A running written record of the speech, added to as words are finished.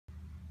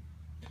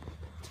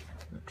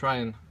try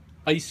an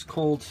ice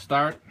cold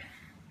start.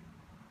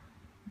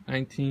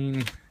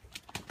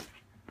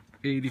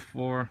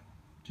 1984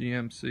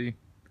 GMC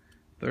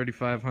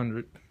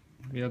 3500.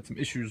 We had some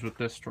issues with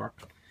this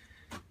truck.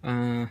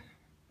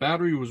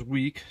 Battery was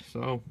weak,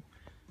 so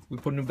we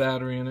put a new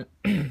battery in it.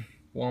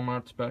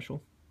 Walmart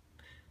special.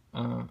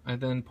 I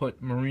then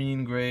put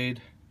marine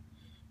grade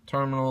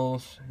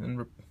terminals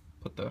and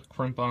put the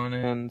crimp on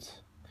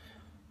ends.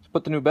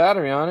 Put the new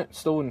battery on it,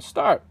 still wouldn't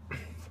start.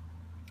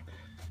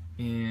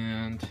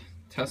 And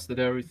tested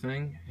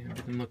everything,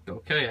 everything looked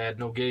okay. I had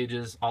no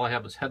gauges, all I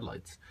had was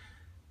headlights.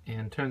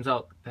 And turns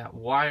out that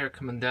wire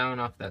coming down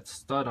off that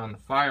stud on the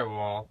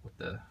firewall with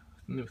the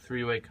new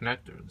three-way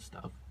connector and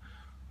stuff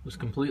was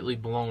completely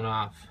blown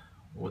off.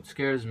 What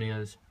scares me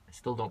is I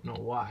still don't know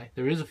why.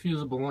 There is a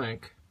fusible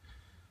link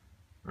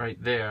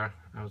right there.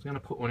 I was gonna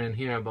put one in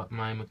here, but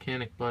my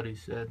mechanic buddy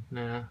said,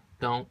 nah,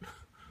 don't.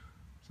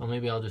 So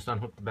maybe I'll just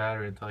unhook the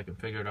battery until I can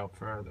figure it out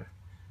further.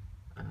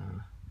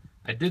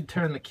 I did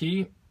turn the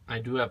key. I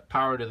do have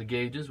power to the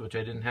gauges, which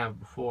I didn't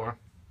have before.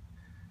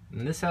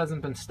 And this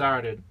hasn't been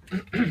started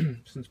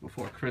since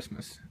before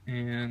Christmas.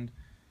 And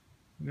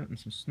we've gotten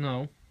some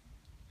snow.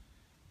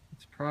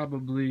 It's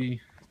probably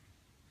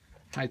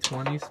high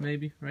 20s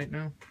maybe right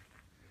now.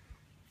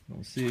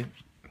 We'll see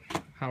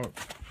how it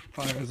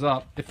fires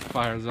up, if it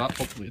fires up.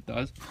 Hopefully it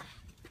does.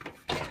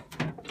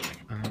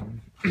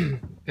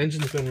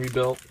 Engine's been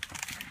rebuilt.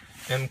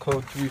 M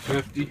code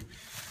 350.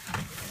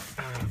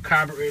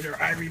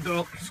 Carburetor I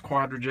rebuilt. It's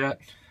Quadrajet.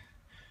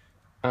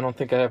 I don't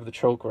think I have the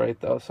choke right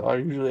though, so I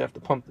usually have to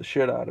pump the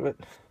shit out of it.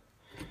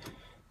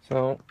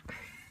 So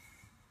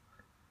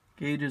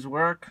gauges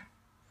work.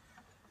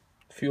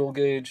 Fuel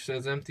gauge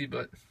says empty,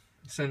 but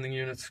sending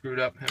unit's screwed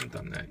up. Haven't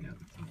done that yet.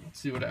 Let's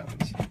see what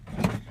happens.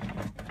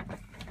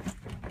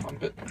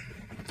 Pump it.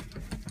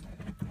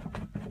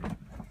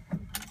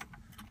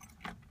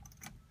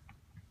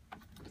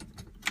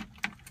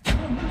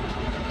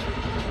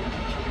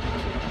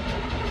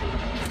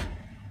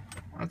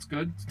 That's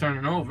good. It's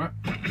turning over.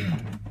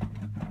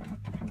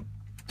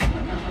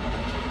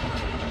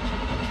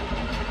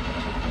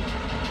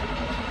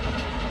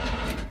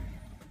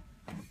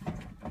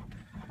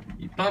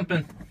 Keep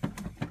pumping.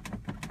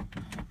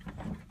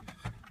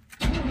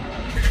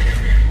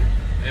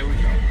 There we go.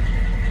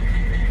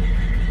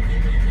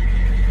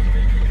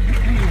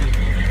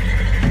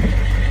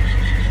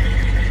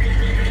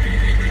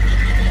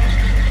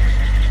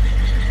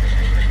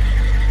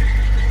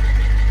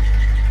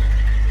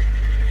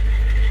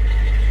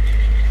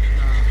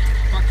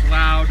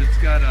 It's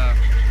got a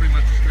pretty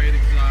much straight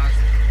exhaust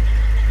and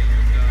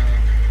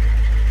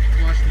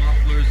flush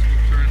mufflers,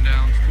 turn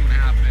downs,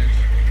 2.5 inch.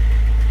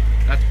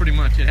 That's pretty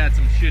much it. Had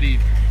some shitty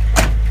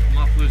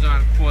mufflers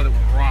on it before that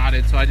were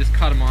rotted, so I just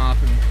cut them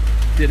off and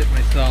did it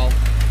myself.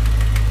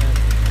 And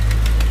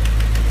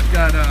it's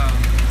got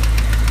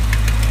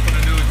put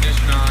a new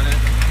ignition on it,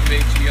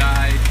 new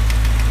HEI,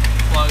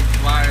 plugs,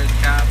 wires,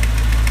 cap.